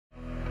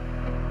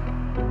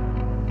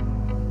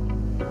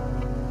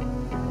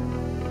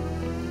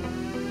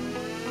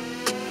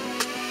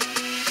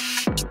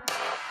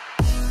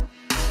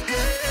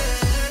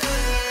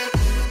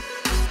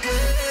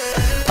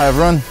Hi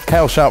everyone,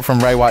 Cale Sharp from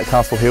Ray White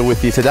Castle Hill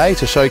with you today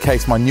to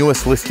showcase my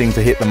newest listing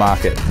to hit the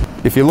market.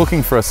 If you're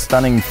looking for a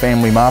stunning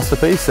family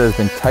masterpiece that has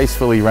been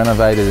tastefully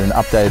renovated and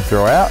updated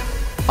throughout,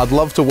 I'd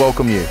love to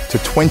welcome you to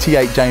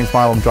 28 James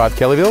Mileham Drive,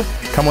 Kellyville.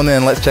 Come on in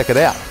and let's check it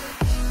out.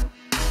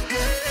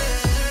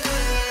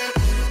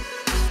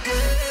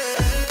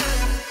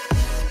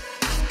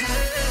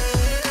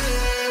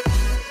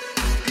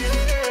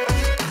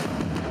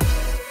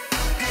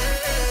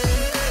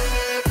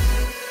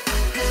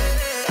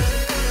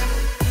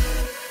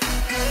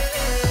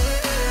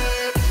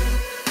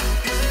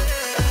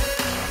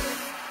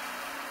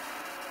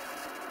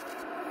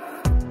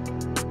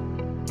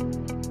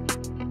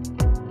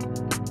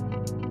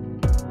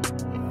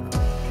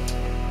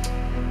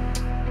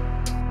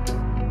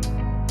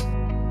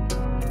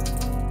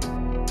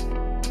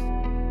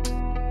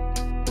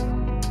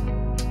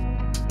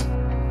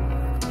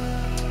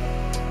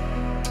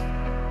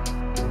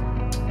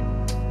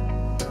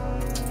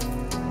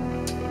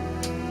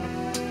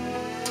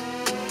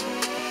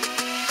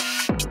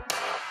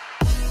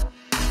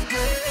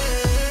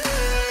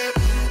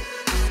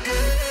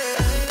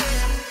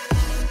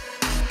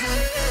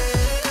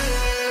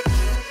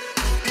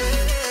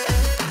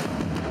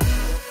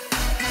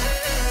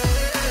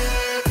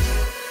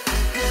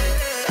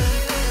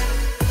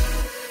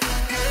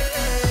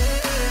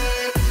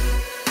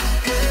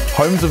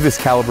 Homes of this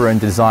calibre and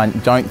design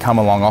don't come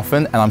along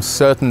often, and I'm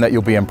certain that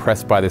you'll be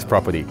impressed by this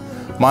property.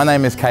 My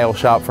name is Cale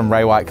Sharp from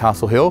Ray White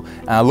Castle Hill,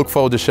 and I look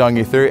forward to showing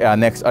you through our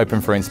next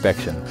open for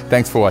inspection.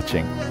 Thanks for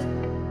watching.